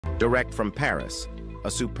direct from Paris,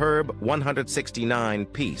 a superb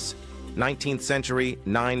 169-piece, 19th century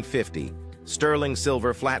 950, sterling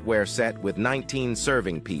silver flatware set with 19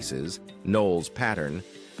 serving pieces, Noailles pattern,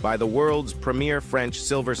 by the world's premier French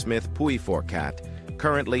silversmith Puiforcat,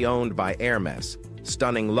 currently owned by Hermes,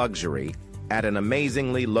 stunning luxury, at an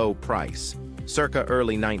amazingly low price, circa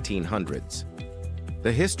early 1900s.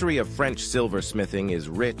 The history of French silversmithing is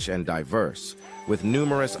rich and diverse, with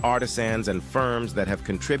numerous artisans and firms that have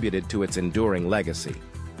contributed to its enduring legacy.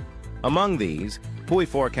 Among these,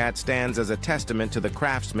 Puiforcat stands as a testament to the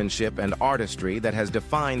craftsmanship and artistry that has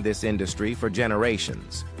defined this industry for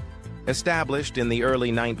generations. Established in the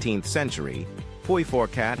early 19th century,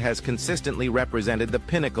 Puiforcat has consistently represented the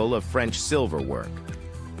pinnacle of French silverwork.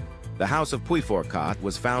 The House of Puiforcat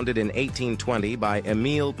was founded in 1820 by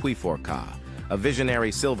Émile Puiforcat, a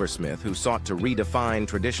visionary silversmith who sought to redefine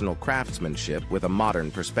traditional craftsmanship with a modern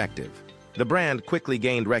perspective. The brand quickly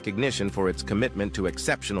gained recognition for its commitment to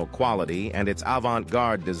exceptional quality and its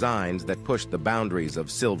avant-garde designs that pushed the boundaries of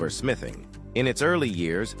silversmithing. In its early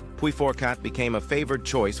years, Puiforcat became a favored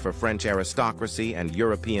choice for French aristocracy and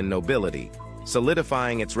European nobility,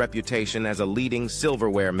 solidifying its reputation as a leading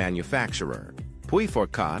silverware manufacturer.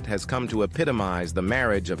 Puiforcat has come to epitomize the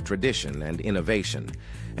marriage of tradition and innovation,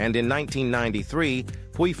 and in 1993,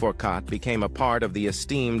 Puiforcat became a part of the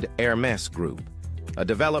esteemed Hermes group, a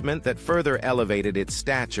development that further elevated its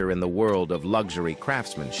stature in the world of luxury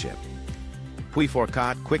craftsmanship.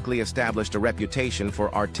 Puiforcat quickly established a reputation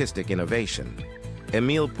for artistic innovation.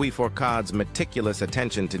 Émile Puiforcat's meticulous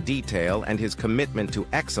attention to detail and his commitment to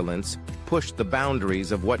excellence pushed the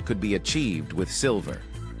boundaries of what could be achieved with silver.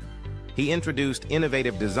 He introduced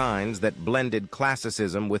innovative designs that blended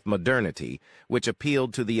classicism with modernity, which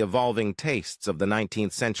appealed to the evolving tastes of the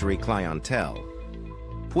 19th century clientele.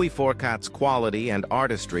 Puiforcat's quality and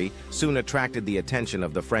artistry soon attracted the attention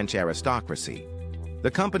of the French aristocracy.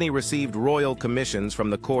 The company received royal commissions from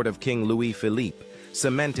the court of King Louis-Philippe,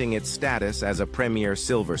 cementing its status as a premier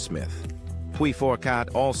silversmith.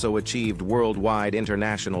 Puiforcat also achieved worldwide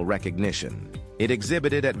international recognition. It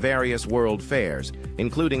exhibited at various world fairs,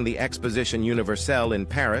 including the Exposition Universelle in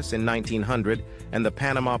Paris in 1900 and the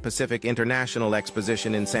Panama Pacific International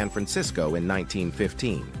Exposition in San Francisco in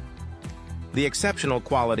 1915. The exceptional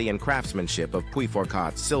quality and craftsmanship of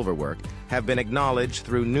Puiforcat's silverwork have been acknowledged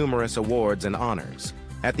through numerous awards and honors.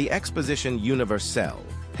 At the Exposition Universelle,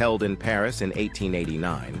 held in Paris in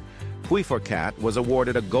 1889, Puiforcat was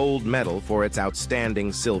awarded a gold medal for its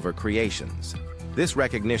outstanding silver creations. This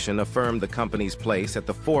recognition affirmed the company's place at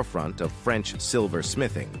the forefront of French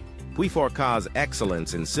silversmithing. Puiforcat's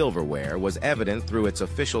excellence in silverware was evident through its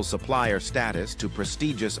official supplier status to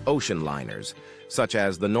prestigious ocean liners, such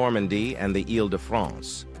as the Normandie and the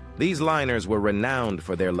Île-de-France. These liners were renowned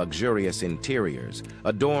for their luxurious interiors,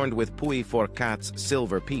 adorned with Puiforcat's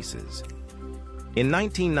silver pieces. In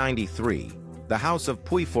 1993, the House of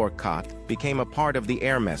Puiforcat became a part of the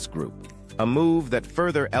Hermes group, a move that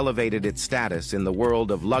further elevated its status in the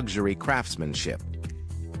world of luxury craftsmanship.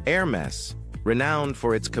 Hermes, renowned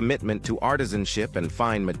for its commitment to artisanship and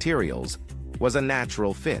fine materials, was a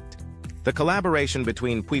natural fit. The collaboration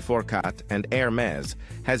between Puiforcat and Hermes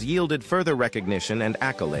has yielded further recognition and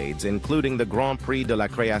accolades, including the Grand Prix de la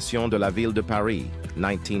Création de la Ville de Paris,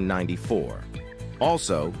 1994.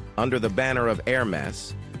 Also, under the banner of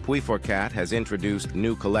Hermes, Puiforcat has introduced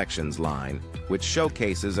new collections line, which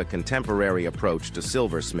showcases a contemporary approach to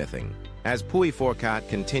silversmithing. As Puiforcat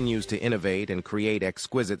continues to innovate and create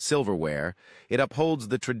exquisite silverware, it upholds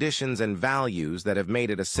the traditions and values that have made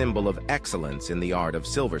it a symbol of excellence in the art of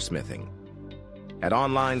silversmithing. At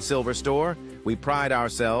Online Silver Store, we pride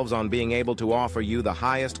ourselves on being able to offer you the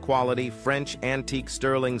highest quality French antique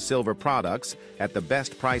sterling silver products at the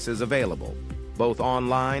best prices available, both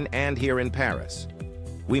online and here in Paris.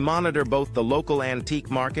 We monitor both the local antique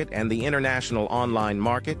market and the international online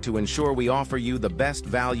market to ensure we offer you the best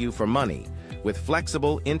value for money, with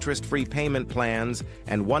flexible, interest-free payment plans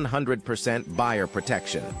and 100% buyer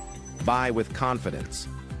protection. Buy with confidence.